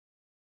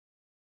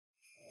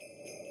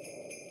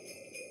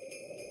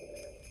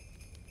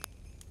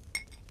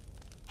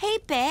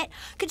it.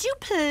 Could you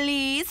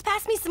please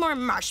pass me some more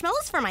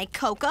marshmallows for my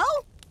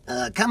cocoa?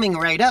 Coming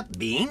right up,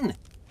 Bean.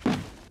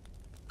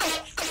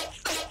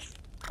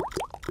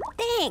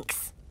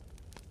 Thanks.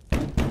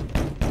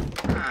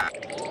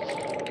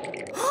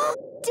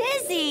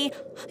 Dizzy,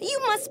 you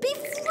must be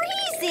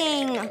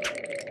freezing.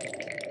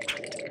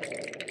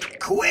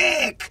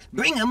 Quick!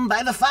 Bring 'em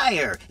by the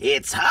fire.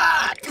 It's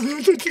hot.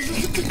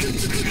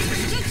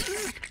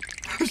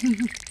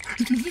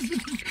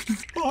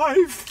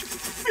 I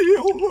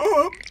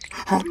feel,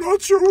 I'm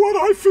not sure what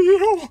I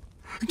feel.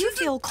 You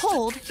feel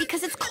cold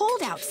because it's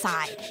cold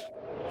outside.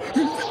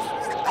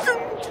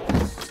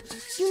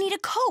 You need a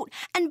coat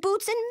and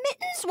boots and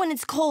mittens when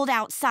it's cold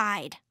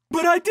outside.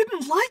 But I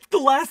didn't like the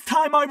last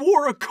time I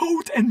wore a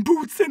coat and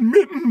boots and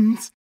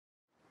mittens.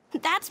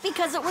 That's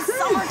because it was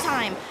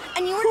summertime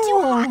and you were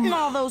too hot in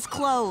all those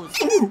clothes.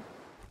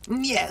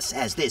 Yes,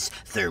 as this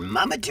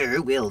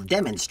thermometer will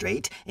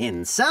demonstrate,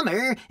 in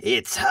summer,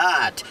 it's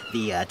hot.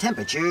 The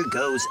temperature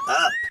goes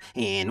up.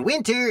 In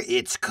winter,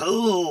 it's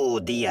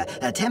cold. The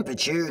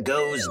temperature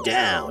goes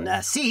down.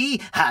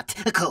 See? Hot,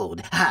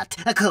 cold, hot,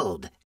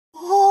 cold.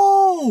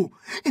 Oh,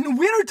 in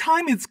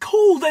wintertime it's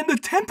cold and the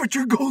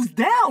temperature goes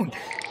down.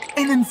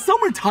 And in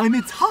summertime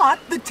it's hot,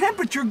 the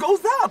temperature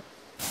goes up.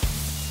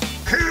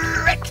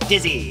 Correct,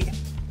 Dizzy.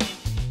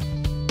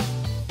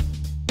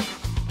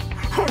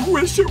 I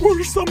wish it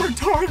were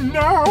summertime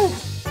now.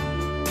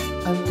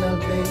 I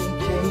love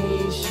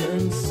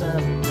vacation,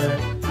 summer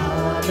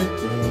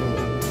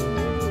holidays.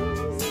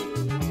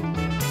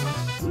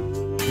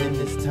 When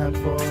it's time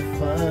for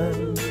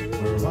fun,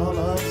 we're all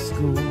off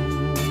school.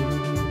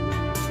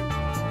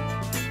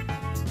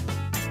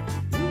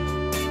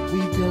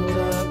 We built a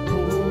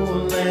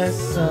pool last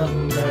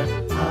summer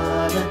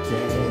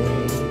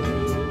holiday.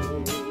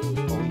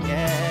 Oh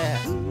yeah,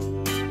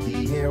 the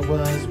air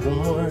was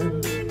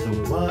warm. The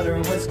water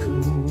was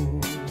cool.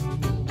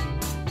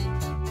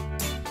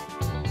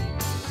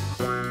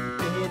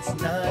 It's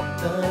not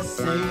the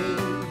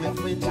same with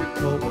winter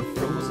cold, but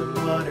frozen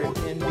water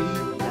can be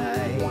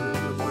nice.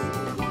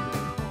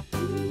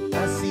 I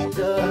see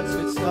ducks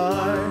with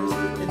stars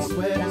and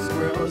sweater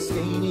squirrels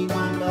skating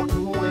on my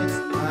pool. It's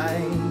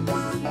ice.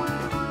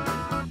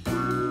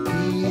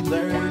 We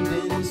learned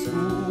in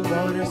school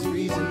water's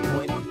freezing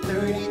point,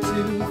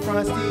 32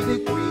 frosty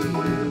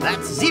degrees.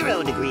 That's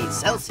 0 degrees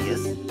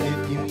Celsius.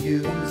 If you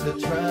use a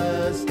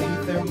trusty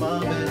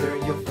thermometer,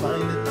 you'll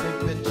find the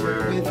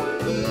temperature with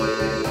ease.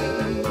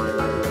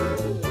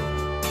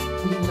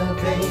 We love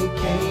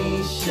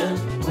vacation,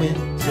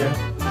 winter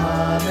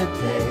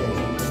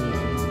holidays.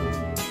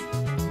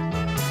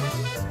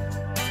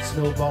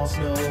 Snowballs,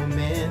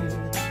 snowmen,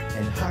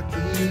 and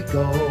hockey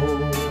go.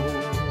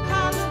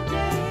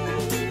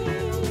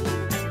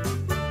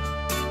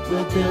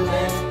 We'll build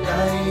an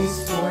ice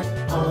fort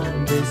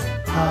on this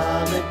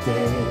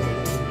holiday.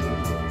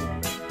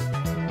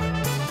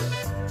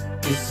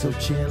 It's so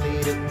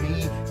chilly to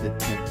me, the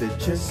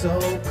temperature's so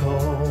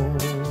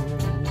cold.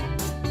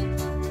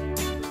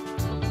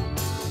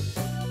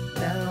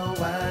 Now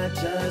I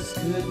just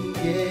couldn't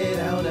get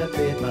out of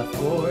bed, my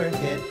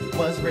forehead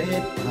was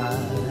red hot.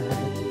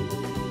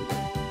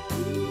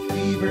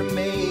 Fever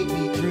made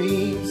me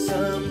dream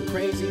some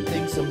crazy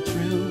things, some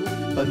true,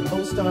 but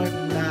most are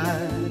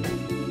not.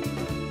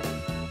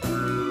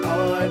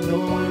 Our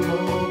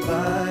normal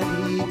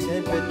body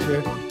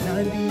temperature,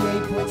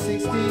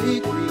 98.6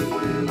 degrees.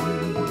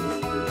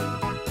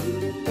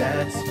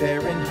 That's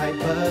Fahrenheit,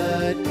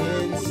 but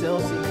in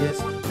Celsius,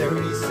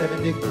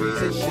 37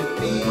 degrees it should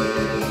be.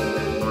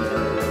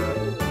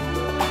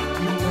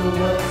 You know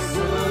a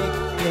sick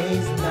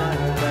day's not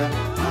a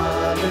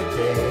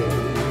holiday.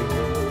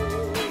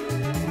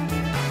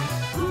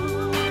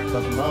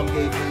 But Mom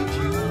gave me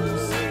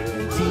juice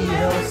and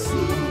TLC.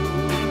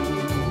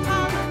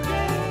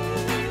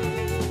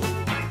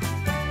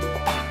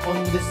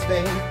 On this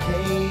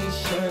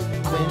vacation,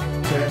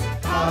 winter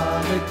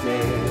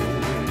holiday.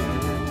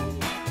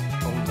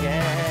 Oh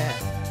yeah,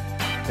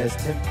 best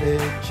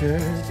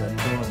temperatures, a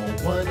normal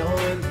one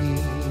on me.